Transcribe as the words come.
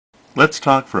Let's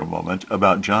talk for a moment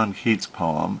about John Keats'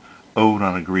 poem, Ode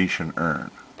on a Grecian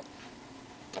Urn.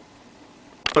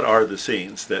 What are the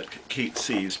scenes that Keats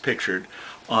sees pictured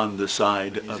on the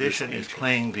side of the musician is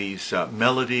playing these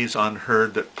melodies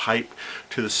unheard that pipe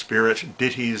to the spirit,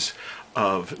 ditties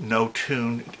of no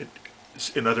tune.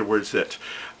 In other words, that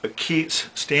Keats,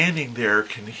 standing there,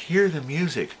 can hear the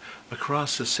music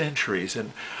across the centuries.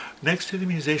 And next to the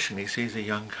musician, he sees a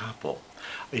young couple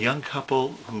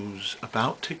who's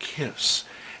about to kiss.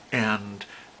 And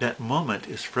that moment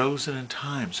is frozen in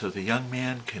time, so the young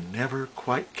man can never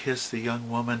quite kiss the young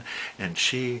woman, and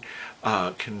she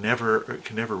can never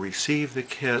receive the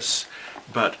kiss.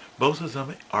 But both of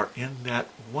them are in that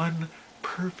one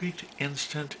perfect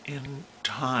instant in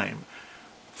time,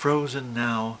 frozen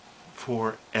now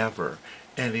forever.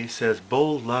 And he says,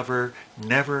 "Bold lover,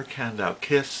 never can thou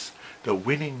kiss, the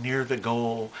winning near the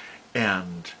goal."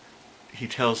 And he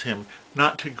tells him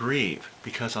not to grieve,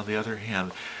 because on the other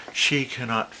hand, she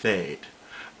cannot fade.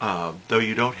 Though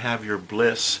you don't have your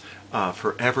bliss,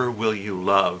 forever will you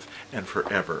love, and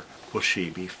forever will she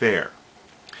be fair.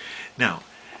 Now,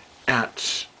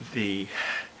 at the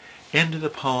end of the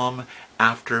poem,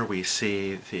 after we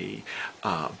see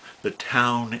the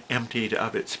town emptied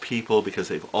of its people because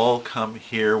they've all come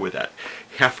here with that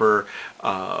heifer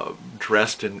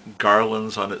dressed in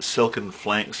garlands on its silken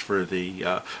flanks for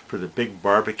the big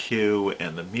barbecue,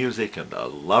 and the music, and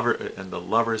the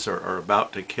lovers are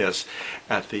about to kiss.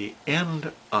 At the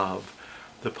end of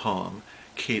the poem,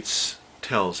 Keats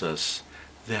tells us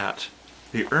that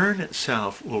the urn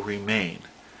itself will remain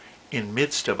in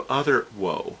midst of other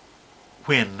woe,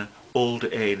 when old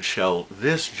age shall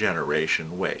this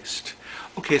generation waste.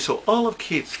 Okay, so all of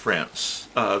Keats' friends,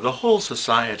 the whole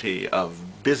society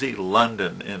of busy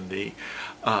London in the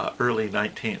early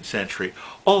 19th century,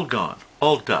 all gone,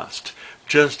 all dust,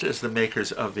 just as the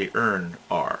makers of the urn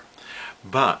are.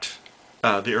 But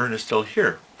the urn is still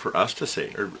here for us to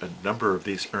see, or a number of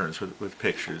these urns with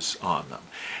pictures on them.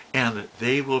 And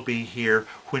they will be here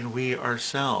when we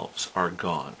ourselves are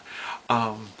gone.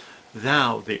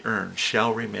 Thou, the urn,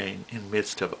 shall remain in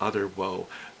midst of other woe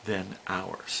than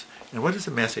ours. And what is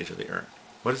the message of the urn?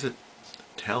 What does it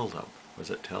tell them? What does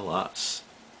it tell us?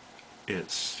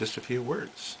 It's just a few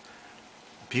words.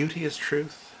 Beauty is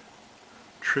truth.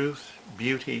 Truth,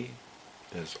 beauty,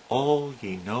 is all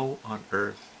ye know on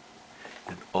earth,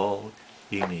 and all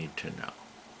ye need to know.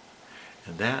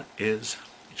 And that is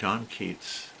John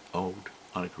Keats' Ode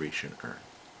on a Grecian Urn.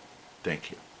 Thank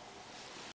you.